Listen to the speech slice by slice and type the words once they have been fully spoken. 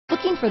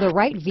Looking for the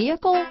right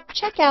vehicle?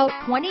 Check out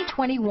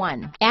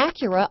 2021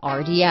 Acura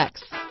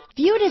RDX.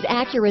 Viewed as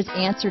Acura's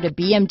answer to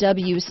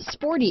BMW's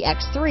sporty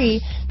X3,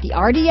 the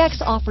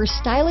RDX offers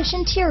stylish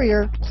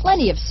interior,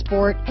 plenty of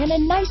sport, and a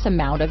nice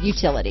amount of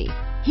utility.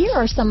 Here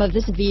are some of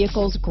this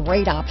vehicle's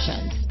great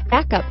options: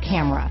 backup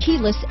camera,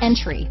 keyless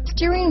entry,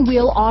 steering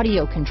wheel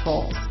audio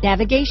controls,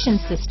 navigation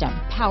system,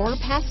 power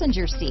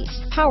passenger seat,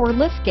 power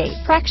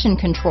liftgate, traction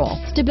control,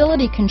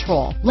 stability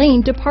control,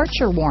 lane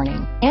departure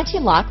warning,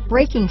 anti-lock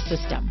braking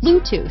system,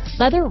 Bluetooth,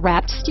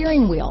 leather-wrapped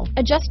steering wheel,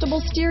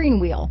 adjustable steering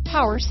wheel,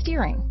 power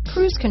steering,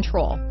 cruise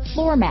control,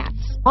 floor mats,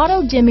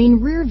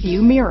 auto-dimming rear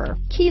view mirror,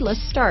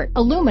 keyless start,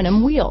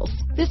 aluminum wheels.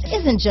 This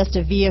isn't just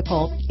a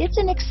vehicle, it's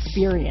an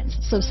experience,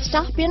 so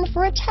stop in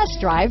for a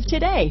test drive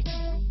today.